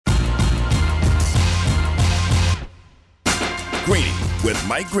Greeny with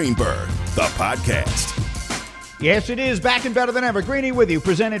Mike Greenberg, the podcast. Yes, it is. Back and better than ever. Greeny with you,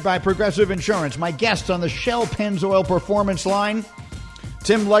 presented by Progressive Insurance. My guests on the Shell Pennzoil Performance Line.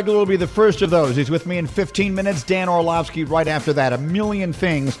 Tim Legler will be the first of those. He's with me in 15 minutes. Dan Orlovsky right after that. A million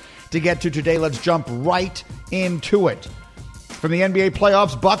things to get to today. Let's jump right into it. From the NBA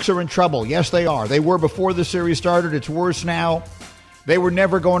playoffs, Bucks are in trouble. Yes, they are. They were before the series started. It's worse now. They were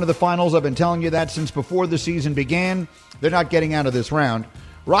never going to the finals. I've been telling you that since before the season began. They're not getting out of this round.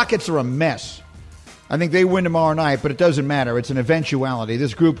 Rockets are a mess. I think they win tomorrow night, but it doesn't matter. It's an eventuality.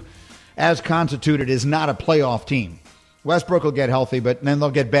 This group, as constituted, is not a playoff team. Westbrook will get healthy, but then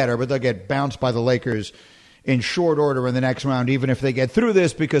they'll get better, but they'll get bounced by the Lakers in short order in the next round, even if they get through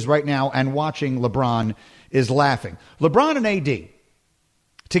this, because right now, and watching LeBron is laughing. LeBron and AD,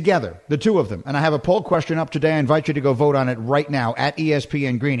 together, the two of them, and I have a poll question up today. I invite you to go vote on it right now at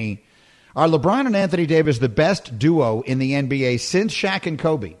ESPN Greeny. Are LeBron and Anthony Davis the best duo in the NBA since Shaq and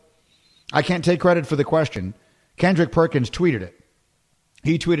Kobe? I can't take credit for the question. Kendrick Perkins tweeted it.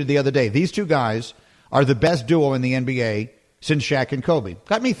 He tweeted the other day, these two guys are the best duo in the NBA since Shaq and Kobe.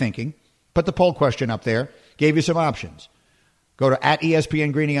 Got me thinking. Put the poll question up there. Gave you some options. Go to at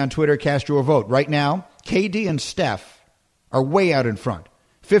ESPN Greeny on Twitter. Cast your vote. Right now, KD and Steph are way out in front.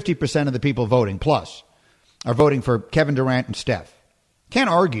 50% of the people voting plus are voting for Kevin Durant and Steph. Can't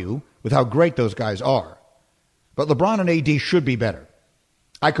argue with how great those guys are. But LeBron and AD should be better.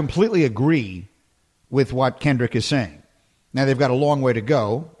 I completely agree with what Kendrick is saying. Now, they've got a long way to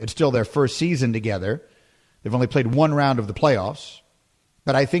go. It's still their first season together. They've only played one round of the playoffs.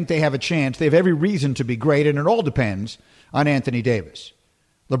 But I think they have a chance. They have every reason to be great, and it all depends on Anthony Davis.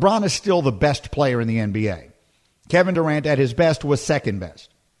 LeBron is still the best player in the NBA. Kevin Durant, at his best, was second best.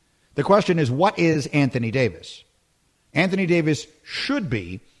 The question is, what is Anthony Davis? Anthony Davis should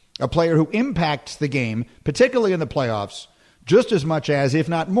be a player who impacts the game, particularly in the playoffs, just as much as, if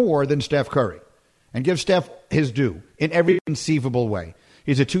not more, than Steph Curry. And give Steph his due in every conceivable way.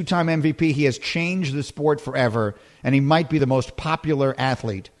 He's a two-time MVP. He has changed the sport forever, and he might be the most popular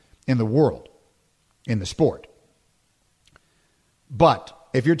athlete in the world, in the sport. But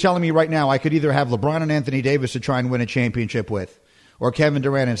if you're telling me right now I could either have LeBron and Anthony Davis to try and win a championship with, or Kevin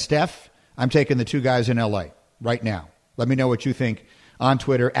Durant and Steph, I'm taking the two guys in L.A. right now. Let me know what you think on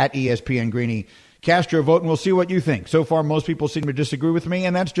Twitter, at ESPN Greeny. Cast your vote, and we'll see what you think. So far, most people seem to disagree with me,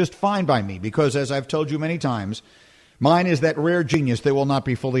 and that's just fine by me, because as I've told you many times, mine is that rare genius that will not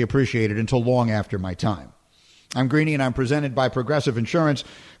be fully appreciated until long after my time. I'm Greeny, and I'm presented by Progressive Insurance.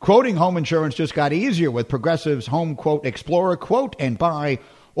 Quoting home insurance just got easier with Progressive's Home Quote Explorer. Quote and buy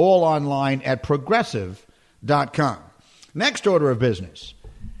all online at Progressive.com. Next order of business.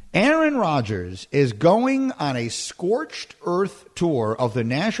 Aaron Rodgers is going on a scorched earth tour of the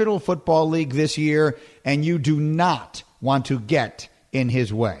National Football League this year, and you do not want to get in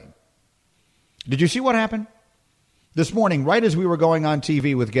his way. Did you see what happened? This morning, right as we were going on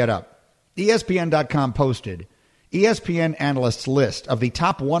TV with Get Up, ESPN.com posted ESPN analysts' list of the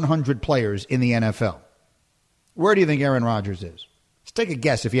top 100 players in the NFL. Where do you think Aaron Rodgers is? Let's take a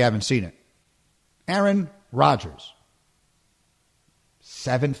guess if you haven't seen it. Aaron Rodgers.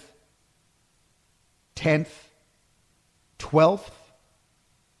 7th, 10th, 12th.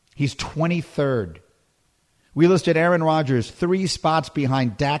 He's 23rd. We listed Aaron Rodgers 3 spots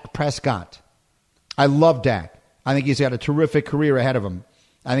behind Dak Prescott. I love Dak. I think he's got a terrific career ahead of him.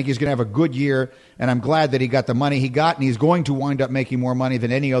 I think he's going to have a good year, and I'm glad that he got the money he got, and he's going to wind up making more money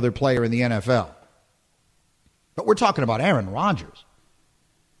than any other player in the NFL. But we're talking about Aaron Rodgers.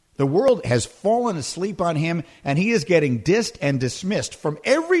 The world has fallen asleep on him, and he is getting dissed and dismissed from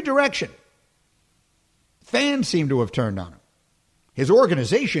every direction. Fans seem to have turned on him. His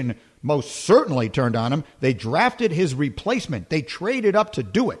organization most certainly turned on him. They drafted his replacement. They traded up to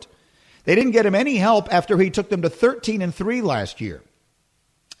do it. They didn't get him any help after he took them to 13-3 last year.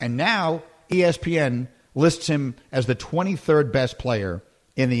 And now ESPN lists him as the 23rd best player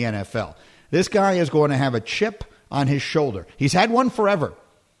in the NFL. This guy is going to have a chip on his shoulder. He's had one forever.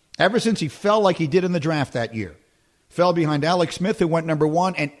 Ever since he fell like he did in the draft that year. Fell behind Alex Smith, who went number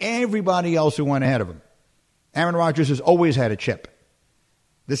 1, and everybody else who went ahead of him. Aaron Rodgers has always had a chip.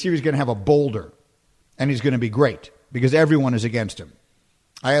 This year he's going to have a boulder, and he's going to be great because everyone is against him.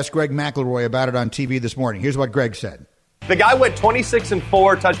 I asked Greg McElroy about it on TV this morning. Here's what Greg said. The guy went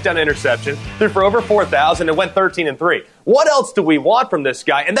 26-4, touchdown interception, threw for over 4,000, and went 13-3. What else do we want from this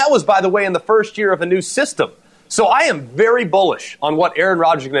guy? And that was, by the way, in the first year of a new system. So I am very bullish on what Aaron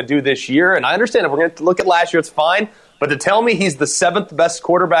Rodgers is going to do this year. And I understand if we're going to look at last year, it's fine. But to tell me he's the 7th best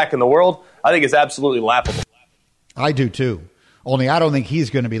quarterback in the world, I think is absolutely laughable. I do too. Only I don't think he's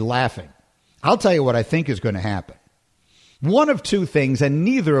going to be laughing. I'll tell you what I think is going to happen. One of two things, and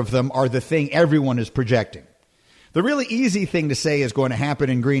neither of them are the thing everyone is projecting. The really easy thing to say is going to happen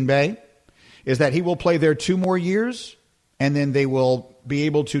in Green Bay is that he will play there 2 more years, and then they will be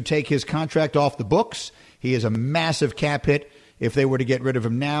able to take his contract off the books. He is a massive cap hit if they were to get rid of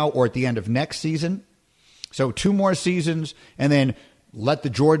him now or at the end of next season. So 2 more seasons, and then let the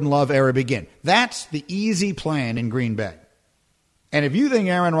Jordan Love era begin. That's the easy plan in Green Bay. And if you think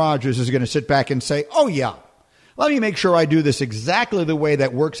Aaron Rodgers is going to sit back and say, oh, yeah, let me make sure I do this exactly the way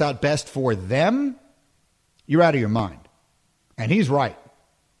that works out best for them, you're out of your mind. And he's right.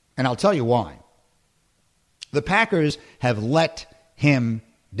 And I'll tell you why. The Packers have let him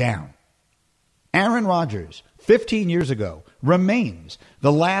down. Aaron Rodgers, 15 years ago, remains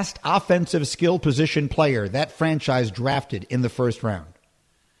the last offensive skill position player that franchise drafted in the first round.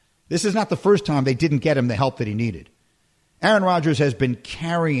 This is not the first time they didn't get him the help that he needed. Aaron Rodgers has been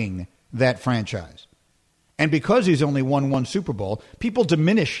carrying that franchise. And because he's only won 1 Super Bowl, people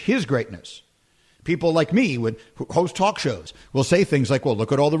diminish his greatness. People like me who host talk shows will say things like, well,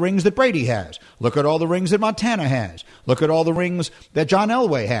 look at all the rings that Brady has. Look at all the rings that Montana has. Look at all the rings that John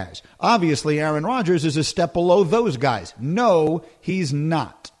Elway has. Obviously, Aaron Rodgers is a step below those guys. No, he's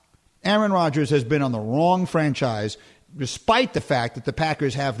not. Aaron Rodgers has been on the wrong franchise, despite the fact that the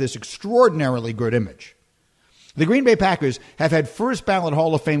Packers have this extraordinarily good image. The Green Bay Packers have had first ballot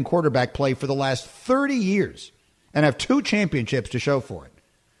Hall of Fame quarterback play for the last 30 years and have 2 championships to show for it.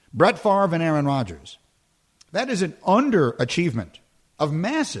 Brett Favre and Aaron Rodgers. That is an underachievement of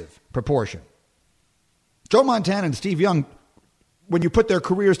massive proportion. Joe Montana and Steve Young, when you put their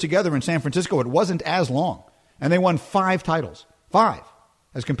careers together in San Francisco, it wasn't as long. And they won 5 titles. 5,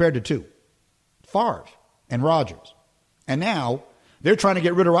 as compared to 2. Favre and Rodgers. And now they're trying to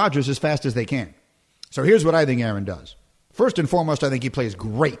get rid of Rodgers as fast as they can. So here's what I think Aaron does. First and foremost, I think he plays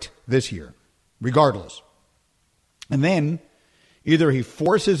great this year, regardless. And then either he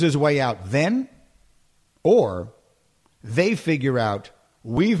forces his way out then, or they figure out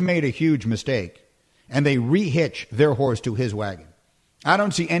we've made a huge mistake, and they re-hitch their horse to his wagon. I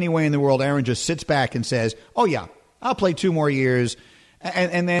don't see any way in the world Aaron just sits back and says, oh yeah, I'll play 2 more years,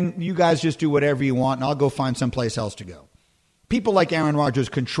 and then you guys just do whatever you want, and I'll go find someplace else to go. People like Aaron Rodgers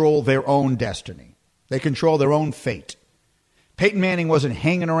control their own destiny. They control their own fate. Peyton Manning wasn't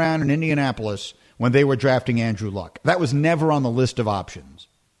hanging around in Indianapolis when they were drafting Andrew Luck. That was never on the list of options.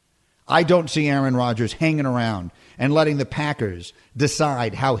 I don't see Aaron Rodgers hanging around and letting the Packers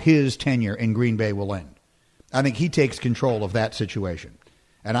decide how his tenure in Green Bay will end. I think he takes control of that situation.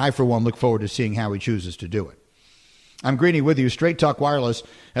 And I, for one, look forward to seeing how he chooses to do it. I'm Greeny with you. Straight Talk Wireless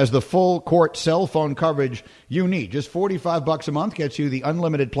has the full court cell phone coverage you need. Just $45 a month gets you the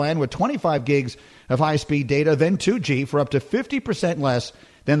unlimited plan with 25 gigs of high-speed data, then 2G for up to 50% less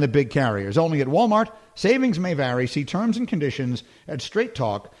than the big carriers. Only at Walmart. Savings may vary. See terms and conditions at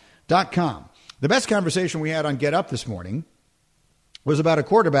straighttalk.com. The best conversation we had on Get Up this morning was about a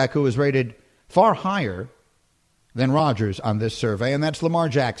quarterback who was rated far higher than Rodgers on this survey, and that's Lamar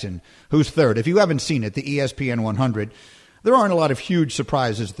Jackson, who's 3rd. If you haven't seen it, the ESPN 100, there aren't a lot of huge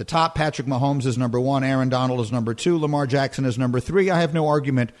surprises at the top. Patrick Mahomes is number 1, Aaron Donald is number 2, Lamar Jackson is number 3. I have no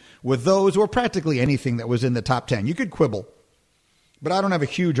argument with those or practically anything that was in the top 10. You could quibble, but I don't have a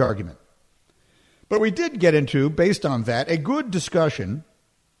huge argument. But we did get into, based on that, a good discussion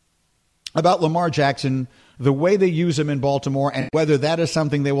about Lamar Jackson, the way they use him in Baltimore, and whether that is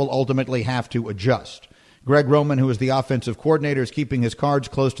something they will ultimately have to adjust. Greg Roman, who is the offensive coordinator, is keeping his cards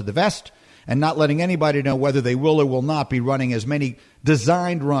close to the vest and not letting anybody know whether they will or will not be running as many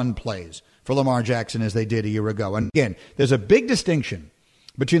designed run plays for Lamar Jackson as they did a year ago. And again, there's a big distinction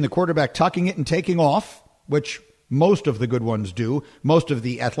between the quarterback tucking it and taking off, which most of the good ones do. Most of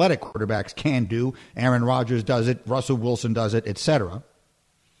the athletic quarterbacks can do. Aaron Rodgers does it. Russell Wilson does it, etc.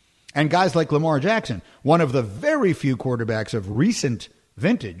 And guys like Lamar Jackson, one of the very few quarterbacks of recent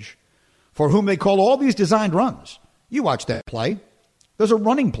vintage for whom they call all these designed runs. You watch that play. Those are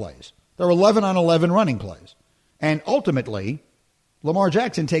running plays. They're 11 on 11 running plays. And ultimately, Lamar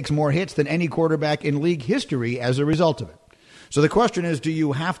Jackson takes more hits than any quarterback in league history as a result of it. So the question is, do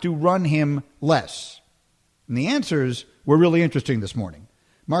you have to run him less? And the answers were really interesting this morning.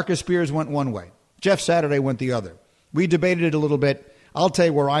 Marcus Spears went one way. Jeff Saturday went the other. We debated it a little bit. I'll tell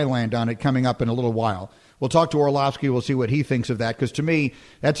you where I land on it coming up in a little while. We'll talk to Orlovsky. We'll see what he thinks of that, because to me,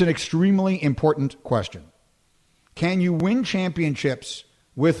 that's an extremely important question. Can you win championships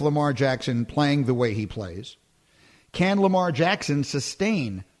with Lamar Jackson playing the way he plays? Can Lamar Jackson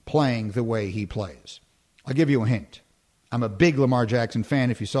sustain playing the way he plays? I'll give you a hint. I'm a big Lamar Jackson fan.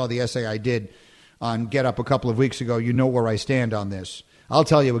 If you saw the essay I did on Get Up a couple of weeks ago, you know where I stand on this. I'll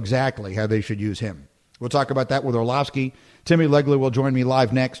tell you exactly how they should use him. We'll talk about that with Orlovsky. Timmy Legler will join me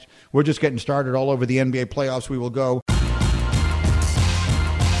live next. We're just getting started. All over the NBA playoffs we will go.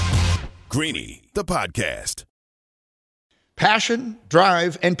 Greeny, the podcast. Passion,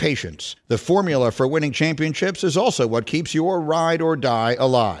 drive, and patience. The formula for winning championships is also what keeps your ride or die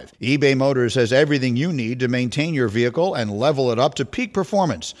alive. eBay Motors has everything you need to maintain your vehicle and level it up to peak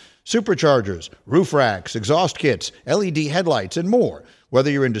performance. Superchargers, roof racks, exhaust kits, LED headlights, and more. Whether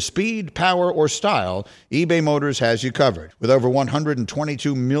you're into speed, power, or style, eBay Motors has you covered. With over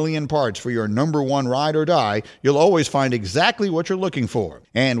 122 million parts for your number one ride or die, you'll always find exactly what you're looking for.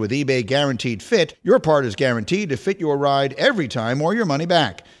 And with eBay Guaranteed Fit, your part is guaranteed to fit your ride every time or your money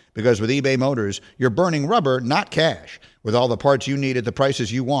back. Because with eBay Motors, you're burning rubber, not cash. With all the parts you need at the prices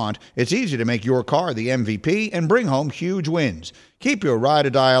you want, it's easy to make your car the MVP and bring home huge wins. Keep your ride or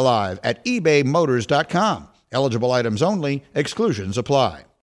die alive at ebaymotors.com. Eligible items only. Exclusions apply.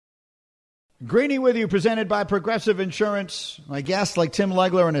 Greeny with you, presented by Progressive Insurance. My guest, like Tim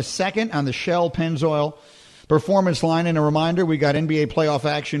Legler, in a second on the Shell Pennzoil Performance Line. And a reminder, we got NBA playoff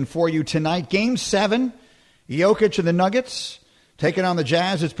action for you tonight. Game 7, Jokic and the Nuggets taking on the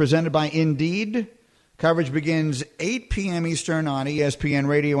Jazz. It's presented by Indeed. Coverage begins 8 p.m. Eastern on ESPN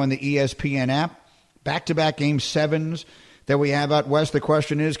Radio and the ESPN app. Back-to-back Game 7s that we have out west. The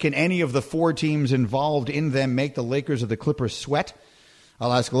question is, can any of the 4 teams involved in them make the Lakers or the Clippers sweat?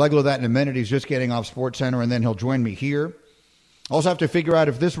 I'll ask Legler that in a minute. He's just getting off SportsCenter, and then he'll join me here. Also have to figure out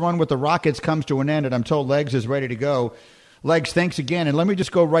if this run with the Rockets comes to an end, and I'm told Legs is ready to go. Legs, thanks again. And let me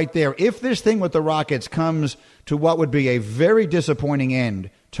just go right there. If this thing with the Rockets comes to what would be a very disappointing end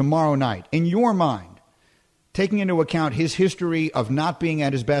tomorrow night, in your mind, taking into account his history of not being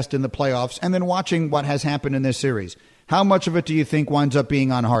at his best in the playoffs and then watching what has happened in this series, how much of it do you think winds up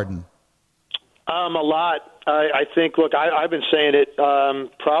being on Harden? A lot. I think, look, I've been saying it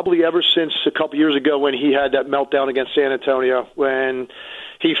probably ever since a couple years ago when he had that meltdown against San Antonio, when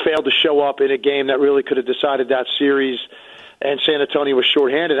he failed to show up in a game that really could have decided that series, and San Antonio was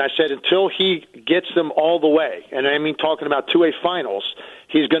shorthanded. I said until he gets them all the way, and I mean talking about 2A finals,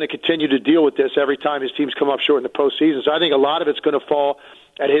 he's going to continue to deal with this every time his teams come up short in the postseason. So I think a lot of it's going to fall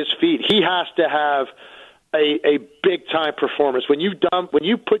at his feet. He has to have a big-time performance. When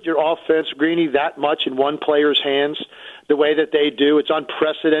you put your offense, Greeny, that much in one player's hands, the way that they do, it's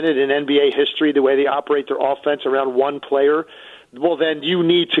unprecedented in NBA history, the way they operate their offense around one player. Well, then you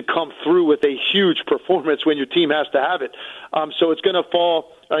need to come through with a huge performance when your team has to have it. So it's going to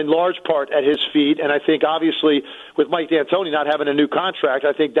fall in large part at his feet. And I think, obviously, with Mike D'Antoni not having a new contract,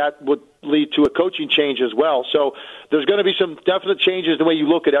 I think that would lead to a coaching change as well. So there's going to be some definite changes in the way you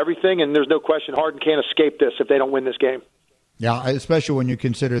look at everything, and there's no question Harden can't escape this if they don't win this game. Yeah, especially when you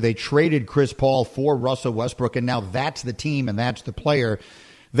consider they traded Chris Paul for Russell Westbrook, and now that's the team and that's the player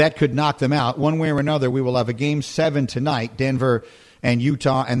that could knock them out. One way or another, we will have a Game 7 tonight, Denver and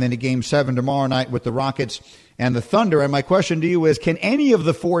Utah, and then a Game 7 tomorrow night with the Rockets and the Thunder. And my question to you is, can any of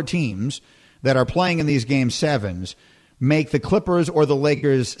the 4 teams that are playing in these Game 7s make the Clippers or the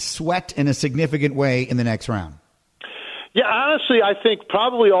Lakers sweat in a significant way in the next round? Yeah, honestly, I think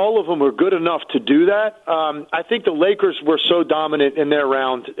probably all of them were good enough to do that. I think the Lakers were so dominant in their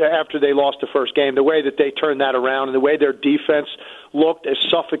round after they lost the first game, the way that they turned that around and the way their defense looked as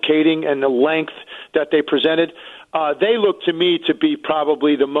suffocating and the length that they presented. They look to me to be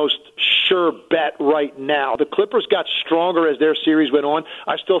probably the most sure bet right now. The Clippers got stronger as their series went on.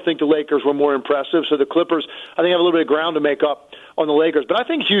 I still think the Lakers were more impressive. So the Clippers, I think, have a little bit of ground to make up on the Lakers. But I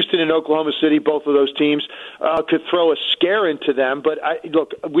think Houston and Oklahoma City, both of those teams, could throw a scare into them. But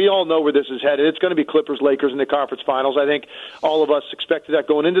look, we all know where this is headed. It's going to be Clippers-Lakers in the conference finals. I think all of us expected that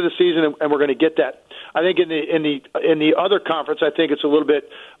going into the season, and we're going to get that. I think in the other conference, I think it's a little bit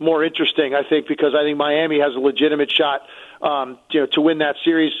more interesting. I think because I think Miami has a legitimate shot, to win that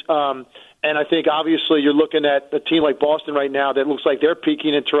series. And I think obviously you're looking at a team like Boston right now that looks like they're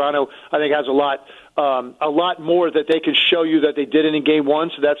peaking, and Toronto I think has a lot more that they can show you that they didn't in Game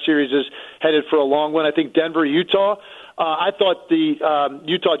 1. So that series is headed for a long one. I think Denver, Utah. I thought the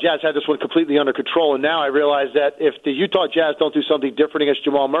Utah Jazz had this one completely under control, and now I realize that if the Utah Jazz don't do something different against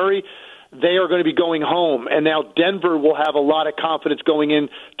Jamal Murray, they are going to be going home, and now Denver will have a lot of confidence going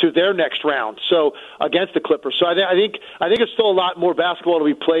into their next round. So against the Clippers, so I think it's still a lot more basketball to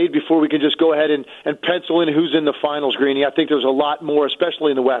be played before we can just go ahead and pencil in who's in the finals. Greeny, I think there's a lot more,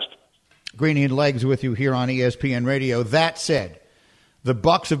 especially in the West. Greeny and Legs with you here on ESPN Radio. That said, the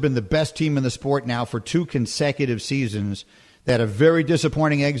Bucks have been the best team in the sport now for 2 consecutive seasons. They had a very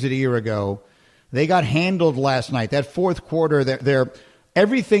disappointing exit a year ago. They got handled last night. That fourth quarter, they're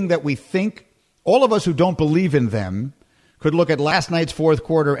everything that we think, all of us who don't believe in them, could look at last night's fourth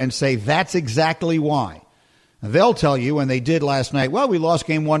quarter and say that's exactly why. They'll tell you, and they did last night, well, we lost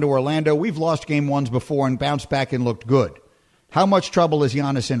game one to Orlando. We've lost game ones before and bounced back and looked good. How much trouble is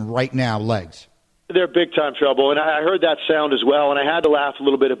Giannis in right now, legs? They're big-time trouble, and I heard that sound as well, and I had to laugh a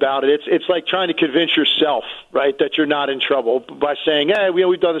little bit about it. It's like trying to convince yourself, right, that you're not in trouble by saying, hey,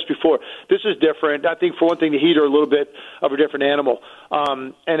 we've done this before. This is different. I think, for one thing, the Heat are a little bit of a different animal.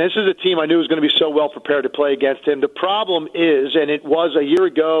 And this is a team I knew was going to be so well prepared to play against him. The problem is, and it was a year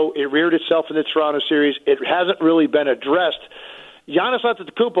ago, it reared itself in the Toronto series. It hasn't really been addressed. Giannis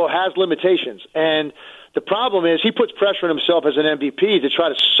Antetokounmpo has limitations, and the problem is he puts pressure on himself as an MVP to try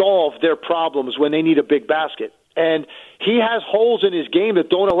to solve their problems when they need a big basket. And he has holes in his game that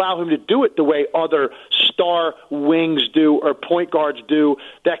don't allow him to do it the way other star wings do or point guards do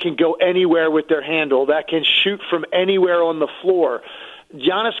that can go anywhere with their handle, that can shoot from anywhere on the floor.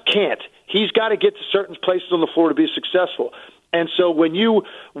 Giannis can't. He's got to get to certain places on the floor to be successful. And so when you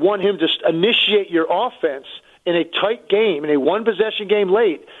want him to initiate your offense in a tight game, in a one-possession game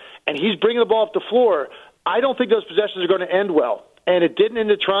late, and he's bringing the ball off the floor, I don't think those possessions are going to end well. And it didn't in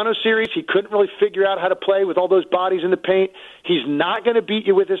the Toronto series. He couldn't really figure out how to play with all those bodies in the paint. He's not going to beat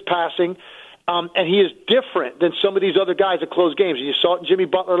you with his passing. And he is different than some of these other guys that close games. And you saw it in Jimmy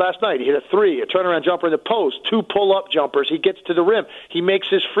Butler last night. He hit a three, a turnaround jumper in the post, 2 pull-up jumpers. He gets to the rim. He makes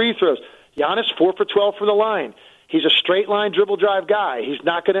his free throws. Giannis, 4 for 12 from the line. He's a straight-line dribble drive guy. He's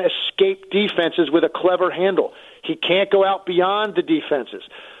not going to escape defenses with a clever handle. He can't go out beyond the defenses.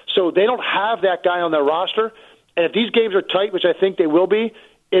 So they don't have that guy on their roster. And if these games are tight, which I think they will be,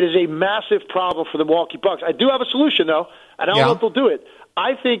 it is a massive problem for the Milwaukee Bucks. I do have a solution, though, and I don't know if they'll do it.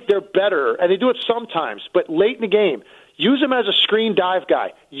 I think they're better, and they do it sometimes, but late in the game, use him as a screen dive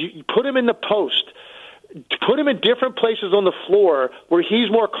guy. You put him in the post. Put him in different places on the floor where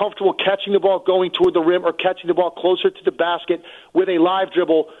he's more comfortable catching the ball going toward the rim or catching the ball closer to the basket with a live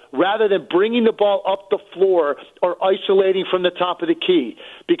dribble rather than bringing the ball up the floor or isolating from the top of the key.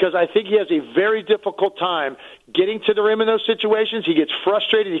 Because I think he has a very difficult time getting to the rim in those situations. He gets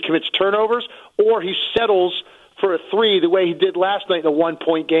frustrated, he commits turnovers, or he settles for a three the way he did last night in a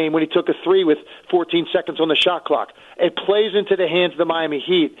one-point game when he took a three with 14 seconds on the shot clock. It plays into the hands of the Miami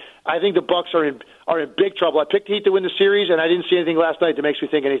Heat. I think the Bucks are in big trouble. I picked the Heat to win the series, and I didn't see anything last night that makes me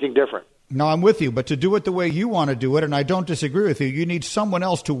think anything different. No, I'm with you, but to do it the way you want to do it, and I don't disagree with you, you need someone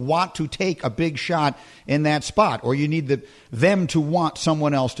else to want to take a big shot in that spot, or you need them to want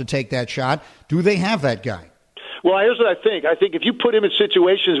someone else to take that shot. Do they have that guy? Well, here's what I think. I think if you put him in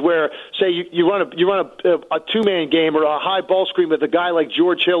situations where, say, you run a two-man game or a high ball screen with a guy like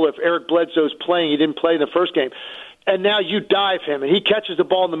George Hill, if Eric Bledsoe's playing, he didn't play in the first game, and now you dive him, and he catches the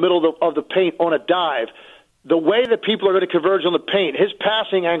ball in the middle of the paint on a dive, the way that people are going to converge on the paint, his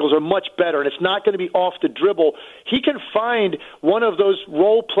passing angles are much better, and it's not going to be off the dribble. He can find one of those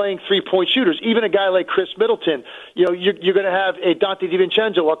role-playing three-point shooters, even a guy like Chris Middleton. You know, you're going to have a Dante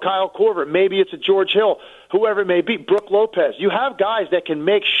DiVincenzo, a Kyle Korver, maybe it's a George Hill, whoever it may be, Brook Lopez. You have guys that can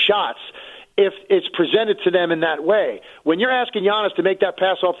make shots if it's presented to them in that way. When you're asking Giannis to make that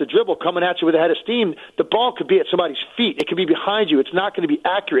pass off the dribble coming at you with a head of steam, the ball could be at somebody's feet. It could be behind you. It's not going to be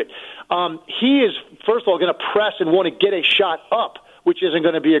accurate. He is, first of all, going to press and want to get a shot up, which isn't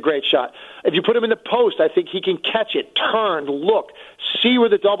going to be a great shot. If you put him in the post, I think he can catch it, turn, look, see where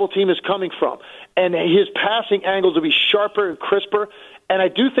the double team is coming from. And his passing angles will be sharper and crisper. And I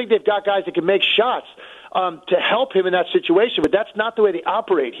do think they've got guys that can make shots to help him in that situation, but that's not the way they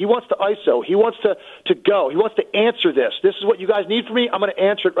operate. He wants to ISO. He wants to go. He wants to answer this. This is what you guys need from me. I'm going to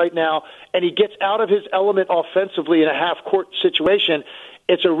answer it right now. And he gets out of his element offensively in a half-court situation.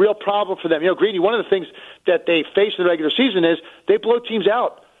 It's a real problem for them. You know, Greedy, one of the things that they face in the regular season is they blow teams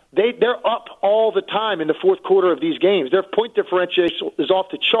out. They're up all the time in the fourth quarter of these games. Their point differential is off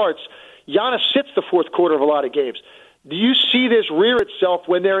the charts. Giannis sits the fourth quarter of a lot of games. Do you see this rear itself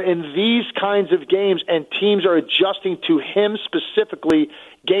when they're in these kinds of games and teams are adjusting to him specifically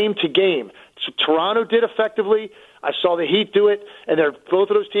game to game? So Toronto did effectively. I saw the Heat do it, and both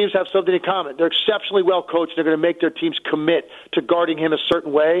of those teams have something in common. They're exceptionally well coached. They're going to make their teams commit to guarding him a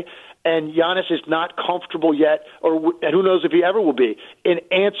certain way. And Giannis is not comfortable yet, and who knows if he ever will be, in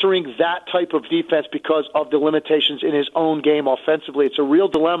answering that type of defense because of the limitations in his own game offensively. It's a real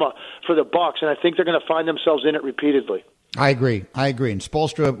dilemma for the Bucks, and I think they're going to find themselves in it repeatedly. I agree. And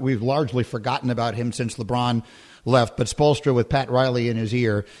Spoelstra, we've largely forgotten about him since LeBron left, but Spoelstra with Pat Riley in his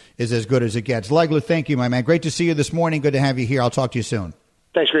ear is as good as it gets. Legler, thank you, my man. Great to see you this morning. Good to have you here. I'll talk to you soon.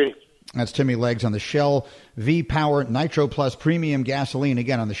 Thanks, Greedy. That's Timmy Legs on the Shell V-Power Nitro Plus Premium Gasoline.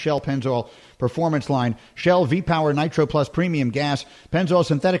 Again, on the Shell Pennzoil Performance line. Shell V-Power Nitro Plus Premium Gas. Pennzoil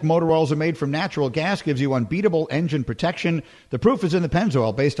synthetic motor oils are made from natural gas. Gives you unbeatable engine protection. The proof is in the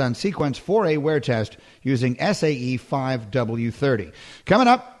Pennzoil based on Sequence 4A wear test using SAE 5W30. Coming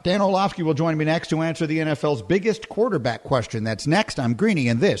up, Dan Orlovsky will join me next to answer the NFL's biggest quarterback question. That's next. I'm Greeny,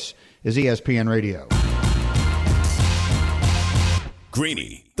 and this is ESPN Radio.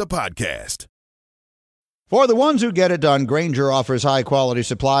 Greeny, the podcast. For the ones who get it done, Grainger offers high-quality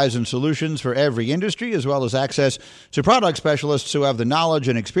supplies and solutions for every industry, as well as access to product specialists who have the knowledge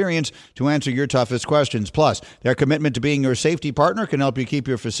and experience to answer your toughest questions. Plus, their commitment to being your safety partner can help you keep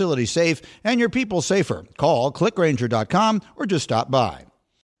your facility safe and your people safer. Call clickgrainger.com or just stop by.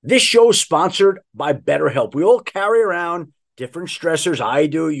 This show is sponsored by BetterHelp. We all carry around different stressors. I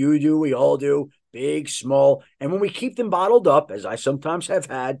do, you do, we all do. Big, small, and when we keep them bottled up, as I sometimes have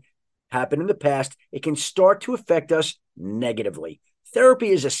had happen in the past, it can start to affect us negatively. Therapy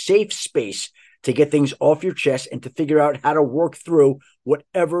is a safe space to get things off your chest and to figure out how to work through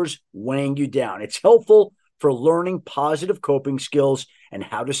whatever's weighing you down. It's helpful for learning positive coping skills and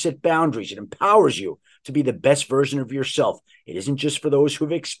how to set boundaries. It empowers you to be the best version of yourself. It isn't just for those who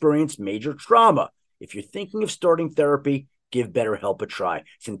have experienced major trauma. If you're thinking of starting therapy, give BetterHelp a try.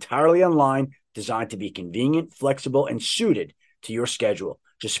 It's entirely online, designed to be convenient, flexible, and suited to your schedule.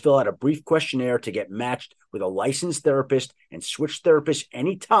 Just fill out a brief questionnaire to get matched with a licensed therapist and switch therapists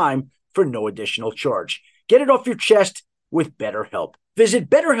anytime for no additional charge. Get it off your chest with BetterHelp. Visit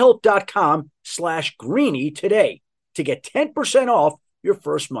BetterHelp.com/Greeny today to get 10% off your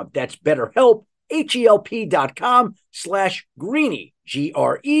first month. That's BetterHelp, HELP.com/Greeny,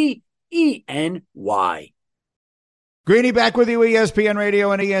 GREENY. Greeny back with you, ESPN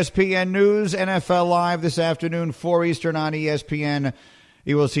Radio and ESPN News. NFL Live this afternoon, 4 Eastern on ESPN.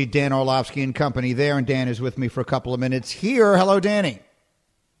 You will see Dan Orlovsky and company there, and Dan is with me for a couple of minutes here. Hello, Danny.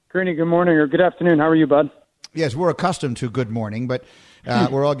 Greeny, good morning or good afternoon. How are you, bud? Yes, we're accustomed to good morning, but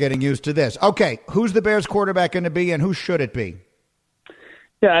we're all getting used to this. Okay, who's the Bears quarterback going to be, and who should it be?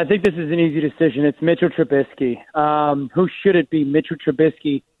 Yeah, I think this is an easy decision. It's Mitchell Trubisky. Who should it be? Mitchell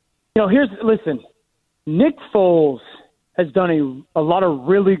Trubisky. Listen. Nick Foles has done a lot of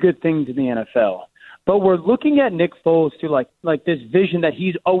really good things in the NFL, but we're looking at Nick Foles to like this vision that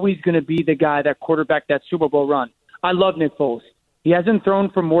he's always going to be the guy that quarterback that Super Bowl run. I love Nick Foles. He hasn't thrown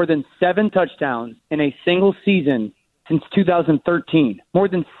for more than 7 touchdowns in a single season since 2013. More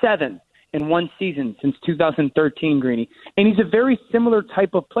than 7 in one season since 2013, Greeny. And he's a very similar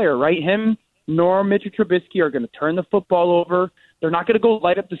type of player, right? Him nor Mitchell Trubisky are going to turn the football over. They're not going to go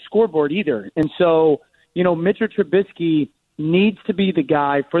light up the scoreboard either. And so, Mitchell Trubisky needs to be the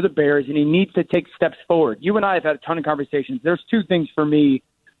guy for the Bears, and he needs to take steps forward. You and I have had a ton of conversations. There's 2 things for me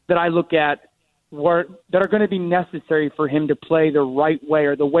that I look at that are going to be necessary for him to play the right way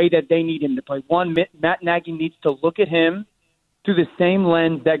or the way that they need him to play. One, Matt Nagy needs to look at him through the same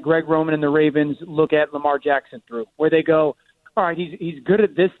lens that Greg Roman and the Ravens look at Lamar Jackson through, where they go, all right, he's good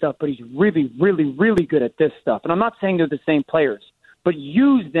at this stuff, but he's really, really, really good at this stuff. And I'm not saying they're the same players, but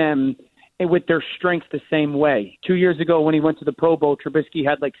use them with their strengths the same way. 2 years ago when he went to the Pro Bowl, Trubisky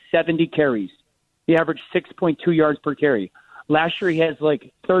had 70 carries. He averaged 6.2 yards per carry. Last year he has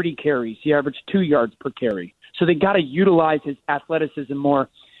 30 carries. He averaged 2 yards per carry. So they got to utilize his athleticism more.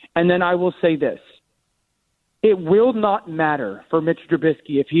 And then I will say this. It will not matter for Mitch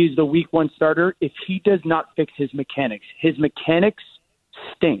Trubisky if he's the week 1 starter if he does not fix his mechanics. His mechanics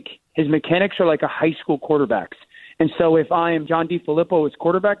stink. His mechanics are like a high school quarterback's. And so if I am John DeFilippo as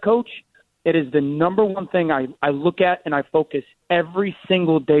quarterback coach, it is the number one thing I look at and I focus every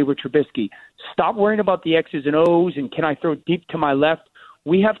single day with Trubisky. Stop worrying about the X's and O's and can I throw deep to my left.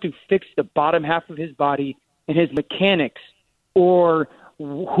 We have to fix the bottom half of his body and his mechanics, or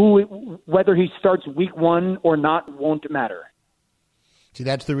whether he starts week 1 or not won't matter. See,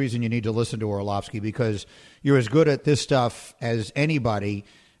 that's the reason you need to listen to Orlovsky, because you're as good at this stuff as anybody.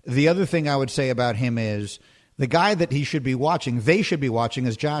 The other thing I would say about him is the guy that they should be watching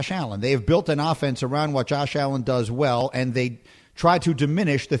is Josh Allen. They have built an offense around what Josh Allen does well, and they try to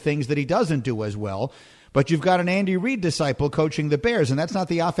diminish the things that he doesn't do as well. But you've got an Andy Reid disciple coaching the Bears, and that's not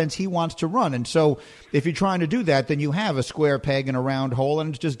the offense he wants to run. And so if you're trying to do that, then you have a square peg in a round hole, and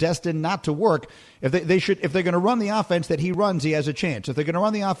it's just destined not to work. If they're going to run the offense that he runs, he has a chance. If they're going to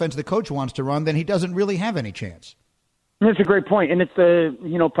run the offense the coach wants to run, then he doesn't really have any chance. That's a great point, and it's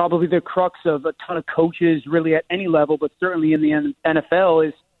probably the crux of a ton of coaches really at any level, but certainly in the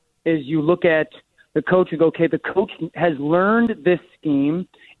NFL is you look at the coach and go, okay, the coach has learned this scheme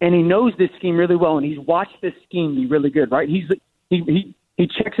and he knows this scheme really well, and he's watched this scheme be really good, right? He He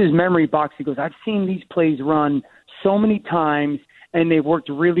checks his memory box. He goes, I've seen these plays run so many times, and they've worked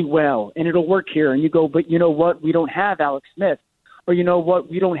really well, and it'll work here. And you go, but you know what? We don't have Alex Smith. Or you know what?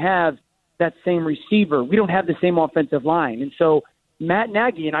 We don't have that same receiver. We don't have the same offensive line. And so Matt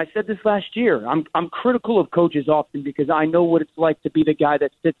Nagy, and I said this last year, I'm critical of coaches often because I know what it's like to be the guy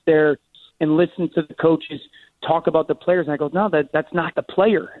that sits there and listens to the coaches talk about the players. And I go, no, that's not the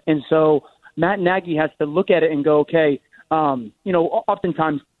player. And so Matt Nagy has to look at it and go, okay,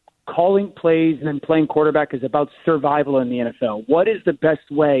 oftentimes calling plays and then playing quarterback is about survival in the NFL. What is the best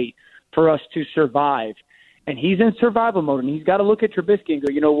way for us to survive? And he's in survival mode, and he's got to look at Trubisky and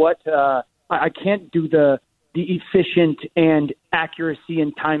go, you know what? I can't do the efficient and accuracy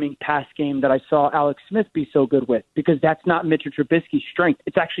and timing pass game that I saw Alex Smith be so good with, because that's not Mitchell Trubisky's strength.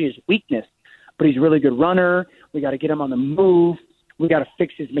 It's actually his weakness. But he's a really good runner. We got to get him on the move. We got to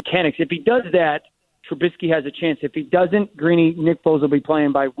fix his mechanics. If he does that, Trubisky has a chance. If he doesn't, Greeny, Nick Foles will be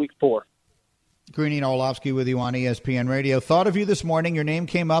playing by week 4. Greeny and Orlovsky with you on ESPN Radio. Thought of you this morning. Your name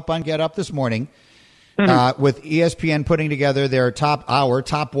came up on Get Up this morning with ESPN putting together their top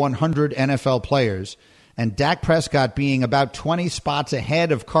 100 NFL players, and Dak Prescott being about 20 spots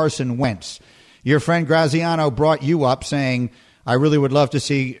ahead of Carson Wentz. Your friend Graziano brought you up saying, I really would love to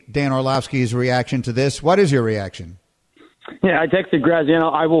see Dan Orlovsky's reaction to this. What is your reaction? Yeah, I texted Graziano,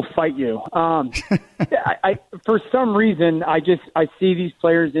 I will fight you. I for some reason, I see these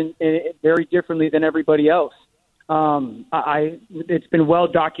players in very differently than everybody else. It's been well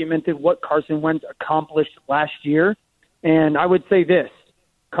documented what Carson Wentz accomplished last year. And I would say this,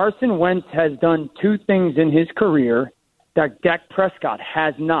 Carson Wentz has done two things in his career that Dak Prescott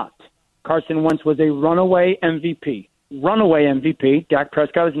has not. Carson Wentz was a runaway MVP. Dak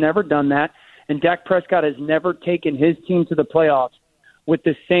Prescott has never done that. And Dak Prescott has never taken his team to the playoffs with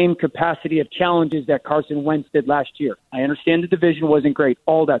the same capacity of challenges that Carson Wentz did last year. I understand the division wasn't great,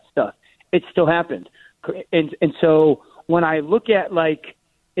 all that stuff. It still happened. And so when I look at,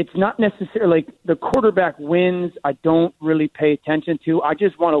 it's not necessarily the quarterback wins, I don't really pay attention to. I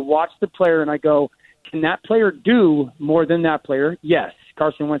just want to watch the player and I go, can that player do more than that player? Yes.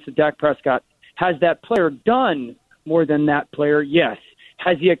 Carson Wentz and Dak Prescott. Has that player done more than that player? Yes.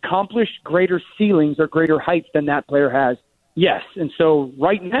 Has he accomplished greater ceilings or greater heights than that player has? Yes. And so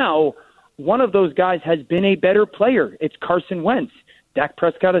right now, one of those guys has been a better player. It's Carson Wentz. Dak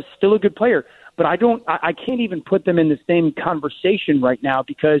Prescott is still a good player. But I can't even put them in the same conversation right now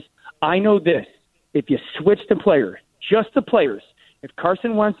because I know this. If you switch the player, just the players, if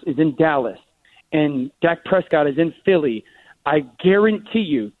Carson Wentz is in Dallas and Dak Prescott is in Philly, I guarantee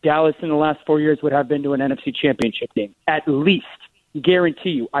you Dallas in the last 4 years would have been to an NFC Championship game. At least.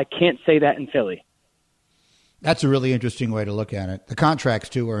 Guarantee you. I can't say that in Philly. That's a really interesting way to look at it. The contracts,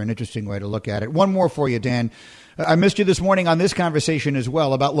 too, are an interesting way to look at it. One more for you, Dan. I missed you this morning on this conversation as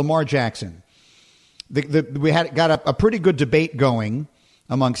well about Lamar Jackson. We got a pretty good debate going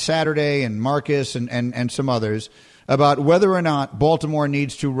among Saturday and Marcus and some others about whether or not Baltimore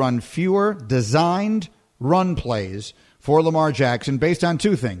needs to run fewer designed run plays for Lamar Jackson based on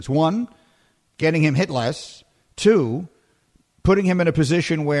two things. One, getting him hit less. Two, putting him in a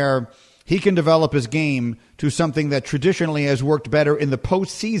position where he can develop his game to something that traditionally has worked better in the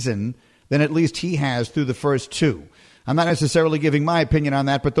postseason than at least he has through the first two. I'm not necessarily giving my opinion on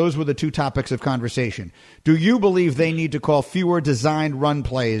that, but those were the two topics of conversation. Do you believe they need to call fewer designed run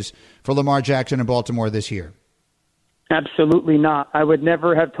plays for Lamar Jackson in Baltimore this year? Absolutely not. I would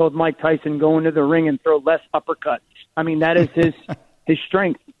never have told Mike Tyson go into the ring and throw less uppercuts. I mean, that is his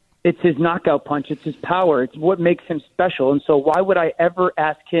strength. It's his knockout punch. It's his power. It's what makes him special. And so why would I ever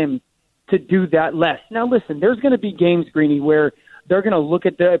ask him to do that less? Now, listen, there's going to be games, Greeny, where they're going to look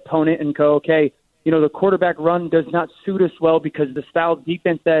at the opponent and go, okay, the quarterback run does not suit us well because of the style of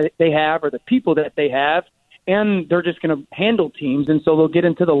defense that they have or the people that they have, and they're just going to handle teams. And so they'll get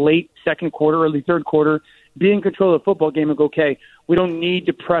into the late second quarter, early third quarter, be in control of the football game and go, okay, we don't need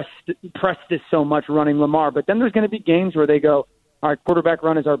to press this so much running Lamar. But then there's going to be games where they go, all right, quarterback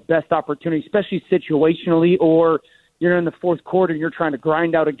run is our best opportunity, especially situationally, or you're in the fourth quarter and you're trying to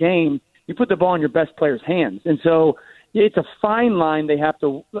grind out a game. You put the ball in your best player's hands. And so it's a fine line they have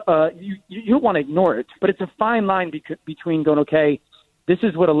to you don't want to ignore it, but it's a fine line between going, okay, this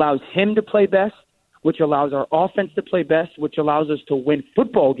is what allows him to play best, which allows our offense to play best, which allows us to win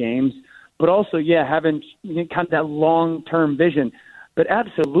football games, but also, having kind of that long-term vision. But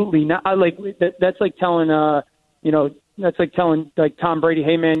absolutely not. That's like telling that's like telling Tom Brady,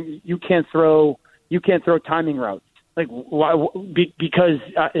 hey man, you can't throw timing routes. Why? Because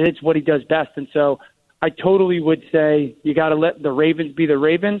it's what he does best. And so I totally would say you got to let the Ravens be the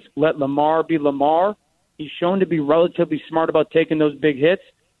Ravens, let Lamar be Lamar, He's shown to be relatively smart about taking those big hits.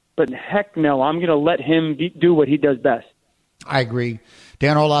 But heck no, I'm going to let him do what he does best. I agree.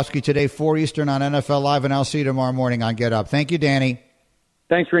 Dan Orlovsky today, 4 Eastern on NFL Live, and I'll see you tomorrow morning on Get Up. Thank you, Danny.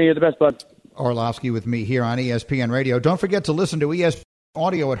 Thanks, Greeny. You're the best, bud. Orlovsky with me here on ESPN Radio. Don't forget to listen to ESPN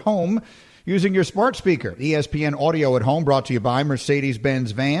Audio at home using your smart speaker. ESPN Audio at Home brought to you by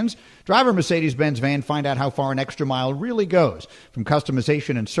Mercedes-Benz Vans. Drive a Mercedes-Benz van. Find out how far an extra mile really goes. From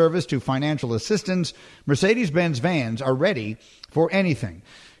customization and service to financial assistance, Mercedes-Benz Vans are ready for anything.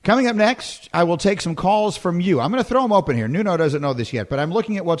 Coming up next, I will take some calls from you. I'm going to throw them open here. Nuno doesn't know this yet, but I'm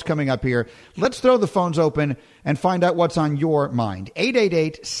looking at what's coming up here. Let's throw the phones open and find out what's on your mind.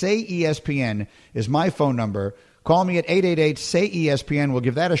 888-SAY-ESPN is my phone number. Call me at 888-SAY-ESPN. We'll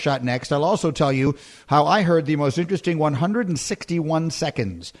give that a shot next. I'll also tell you how I heard the most interesting 161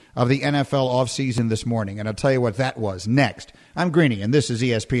 seconds of the NFL offseason this morning, and I'll tell you what that was next. I'm Greeny, and this is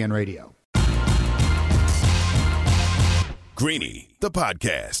ESPN Radio. Greeny, the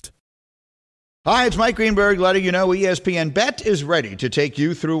podcast. Hi, it's Mike Greenberg letting you know ESPN Bet is ready to take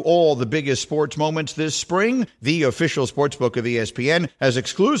you through all the biggest sports moments this spring. The official sportsbook of ESPN has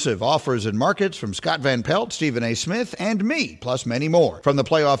exclusive offers and markets from Scott Van Pelt, Stephen A. Smith, and me, plus many more. From the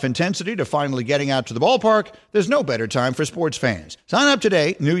playoff intensity to finally getting out to the ballpark, there's no better time for sports fans. Sign up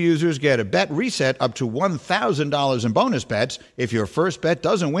today. New users get a bet reset up to $1,000 in bonus bets if your first bet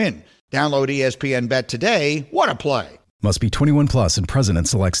doesn't win. Download ESPN Bet today. What a play. Must be 21 plus and present in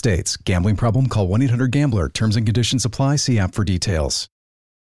select states. Gambling problem? Call 1-800-GAMBLER. Terms and conditions apply. See app for details.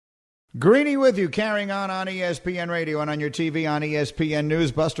 Greeny with you, carrying on ESPN Radio and on your TV on ESPN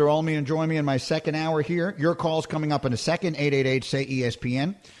News. Buster Olney and join me in my second hour here. Your call's coming up in a second,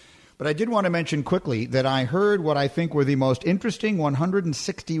 888-SAY-ESPN. But I did want to mention quickly that I heard what I think were the most interesting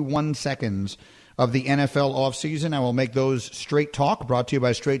 161 seconds of the NFL offseason. I will make those Straight Talk, brought to you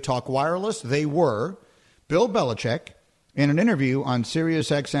by Straight Talk Wireless. They were Bill Belichick, in an interview on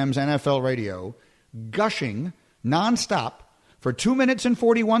SiriusXM's NFL Radio, gushing nonstop for 2 minutes and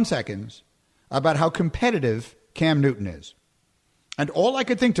 41 seconds about how competitive Cam Newton is. And all I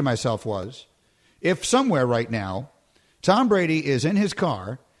could think to myself was, if somewhere right now Tom Brady is in his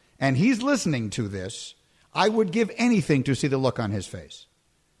car and he's listening to this, I would give anything to see the look on his face.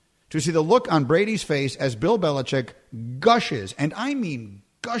 To see the look on Brady's face as Bill Belichick gushes, and I mean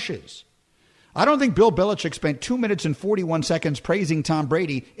gushes. I don't think Bill Belichick spent 2 minutes and 41 seconds praising Tom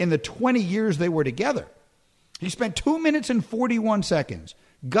Brady in the 20 years they were together. He spent 2 minutes and 41 seconds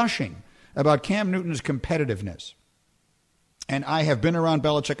gushing about Cam Newton's competitiveness. And I have been around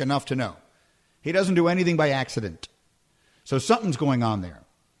Belichick enough to know he doesn't do anything by accident. So something's going on there.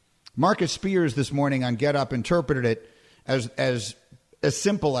 Marcus Spears this morning on Get Up interpreted it as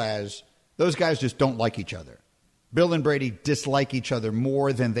simple as those guys just don't like each other. Bill and Brady dislike each other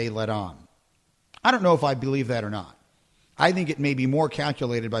more than they let on. I don't know if I believe that or not. I think it may be more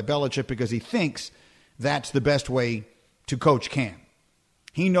calculated by Belichick because he thinks that's the best way to coach Cam.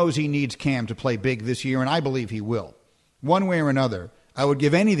 He knows he needs Cam to play big this year, and I believe he will. One way or another, I would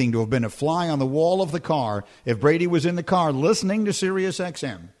give anything to have been a fly on the wall of the car if Brady was in the car listening to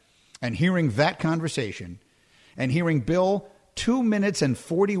SiriusXM and hearing that conversation and hearing Bill 2 minutes and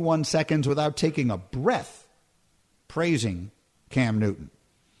 41 seconds without taking a breath praising Cam Newton.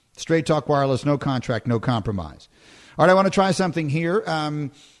 Straight Talk Wireless, no contract, no compromise. All right, I want to try something here.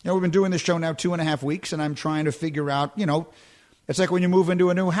 We've been doing this show now 2.5 weeks, and I'm trying to figure out, it's like when you move into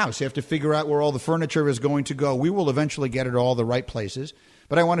a new house. You have to figure out where all the furniture is going to go. We will eventually get it all the right places,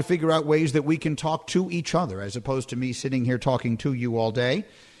 but I want to figure out ways that we can talk to each other as opposed to me sitting here talking to you all day.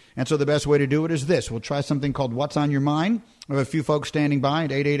 And so the best way to do it is this. We'll try something called What's on Your Mind. We have a few folks standing by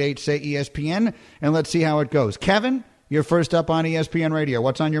at 888-SAY-ESPN, and let's see how it goes. Kevin, you're first up on ESPN Radio.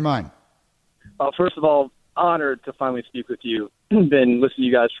 What's on your mind? First of all, honored to finally speak with you. Been listening to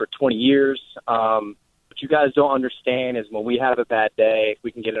you guys for 20 years. What you guys don't understand is when we have a bad day,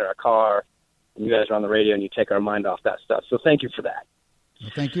 we can get in our car, and you guys are on the radio, and you take our mind off that stuff. So thank you for that.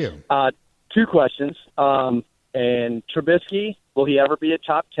 Well, thank you. 2 questions. And Trubisky, will he ever be a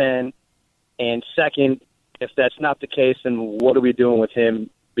top 10? And second, if that's not the case, then what are we doing with him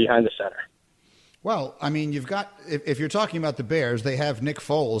behind the center? Well, I mean, you've got, if you're talking about the Bears, they have Nick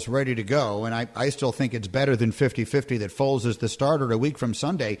Foles ready to go, and I still think it's better than 50-50 that Foles is the starter a week from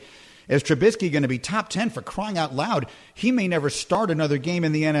Sunday. Is Trubisky going to be top 10 for crying out loud? He may never start another game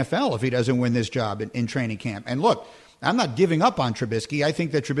in the NFL if he doesn't win this job in training camp. And look, I'm not giving up on Trubisky. I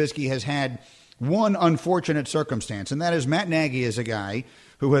think that Trubisky has had one unfortunate circumstance, and that is Matt Nagy is a guy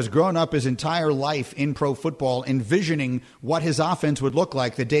who has grown up his entire life in pro football envisioning what his offense would look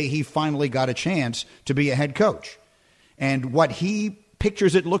like the day he finally got a chance to be a head coach. And what he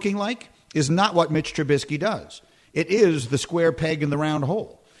pictures it looking like is not what Mitch Trubisky does. It is the square peg in the round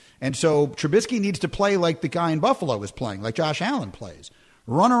hole. And so Trubisky needs to play like the guy in Buffalo is playing, like Josh Allen plays.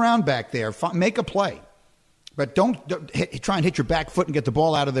 Run around back there, make a play. But don't try and hit your back foot and get the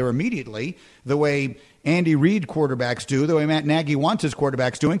ball out of there immediately the way Andy Reid quarterbacks do, the way Matt Nagy wants his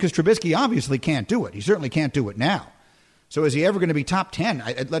quarterbacks doing, because Trubisky obviously can't do it. He certainly can't do it now. So is he ever going to be top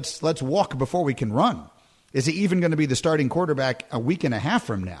 10? Let's walk before we can run. Is he even going to be the starting quarterback a week and a half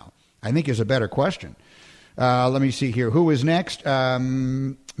from now? I think is a better question. Let me see here. Who is next?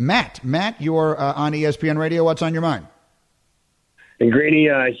 Matt. Matt, you're on ESPN Radio. What's on your mind? And Greeny,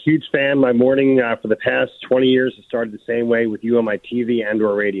 huge fan. My morning for the past 20 years has started the same way with you on my TV and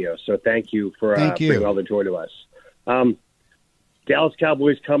or radio. So thank you for bringing all the joy to us. Dallas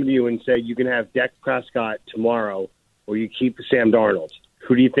Cowboys come to you and say you can have Dak Prescott tomorrow or you keep Sam Darnold.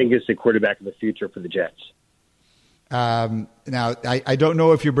 Who do you think is the quarterback of the future for the Jets? Now, I don't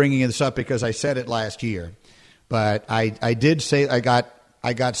know if you're bringing this up because I said it last year, but I did say I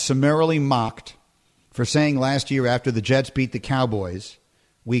got summarily mocked for saying last year after the Jets beat the Cowboys,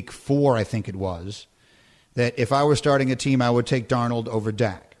 week 4, I think it was, that if I were starting a team, I would take Darnold over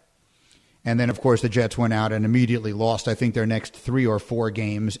Dak. And then, of course, the Jets went out and immediately lost, I think, their next 3 or 4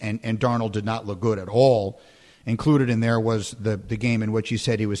 games, and Darnold did not look good at all. Included in there was the game in which he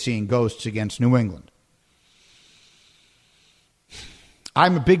said he was seeing ghosts against New England.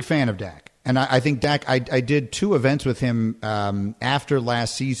 I'm a big fan of Dak. And I think Dak, I did 2 events with him after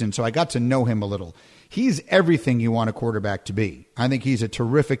last season, so I got to know him a little. He's everything you want a quarterback to be. I think he's a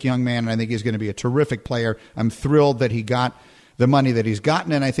terrific young man, and I think he's going to be a terrific player. I'm thrilled that he got the money that he's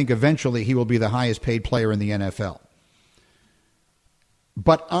gotten, and I think eventually he will be the highest paid player in the NFL.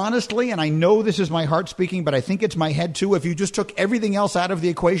 But honestly, and I know this is my heart speaking, but I think it's my head too, if you just took everything else out of the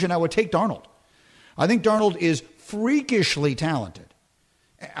equation, I would take Darnold. I think Darnold is freakishly talented.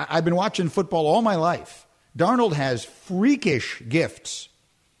 I've been watching football all my life. Darnold has freakish gifts.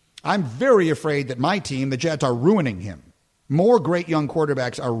 I'm very afraid that my team, the Jets, are ruining him. More great young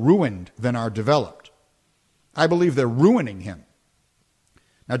quarterbacks are ruined than are developed. I believe they're ruining him.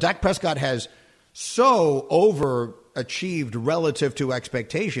 Now, Dak Prescott has so overachieved relative to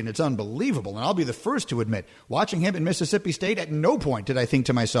expectation. It's unbelievable. And I'll be the first to admit, watching him in Mississippi State, at no point did I think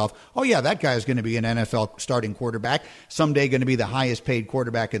to myself, oh, yeah, that guy is going to be an NFL starting quarterback, someday going to be the highest paid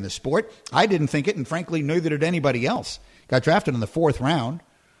quarterback in the sport. I didn't think it, and frankly, neither did anybody else. Got drafted in the 4th round.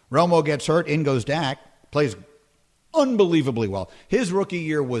 Romo gets hurt, in goes Dak, plays unbelievably well. His rookie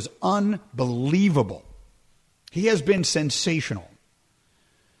year was unbelievable. He has been sensational.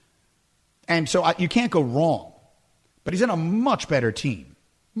 And so you can't go wrong. But he's in a much better team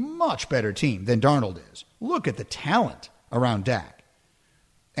than Darnold is. Look at the talent around Dak.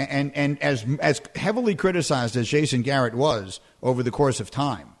 And as heavily criticized as Jason Garrett was over the course of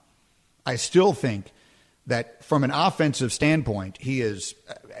time, I still think that from an offensive standpoint, he is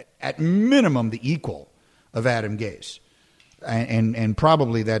at minimum the equal of Adam Gase. And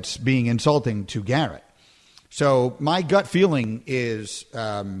probably that's being insulting to Garrett. So my gut feeling is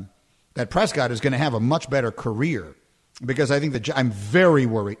that Prescott is going to have a much better career because I think I'm very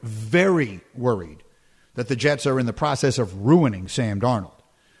worried that the Jets are in the process of ruining Sam Darnold.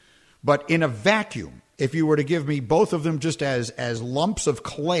 But in a vacuum, if you were to give me both of them just as lumps of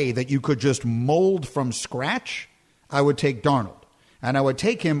clay that you could just mold from scratch, I would take Darnold. And I would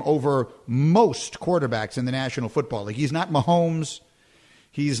take him over most quarterbacks in the National Football League. He's not Mahomes.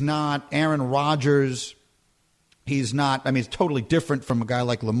 He's not Aaron Rodgers. He's not, it's totally different from a guy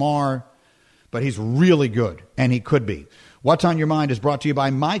like Lamar, but he's really good, and he could be. What's on Your Mind is brought to you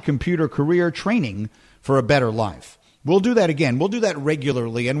by My Computer Career Training for a Better Life. We'll do that again. We'll do that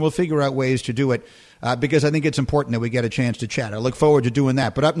regularly, and we'll figure out ways to do it because I think it's important that we get a chance to chat. I look forward to doing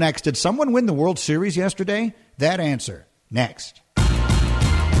that. But up next, did someone win the World Series yesterday? That answer, next.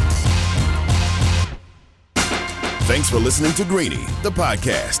 Thanks for listening to Greeny, the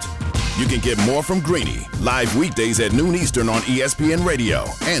podcast. You can get more from Greeny live weekdays at noon Eastern on ESPN Radio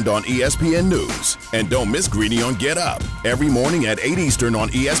and on ESPN News. And don't miss Greeny on Get Up every morning at 8 Eastern on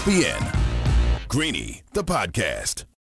ESPN. Greeny, the podcast.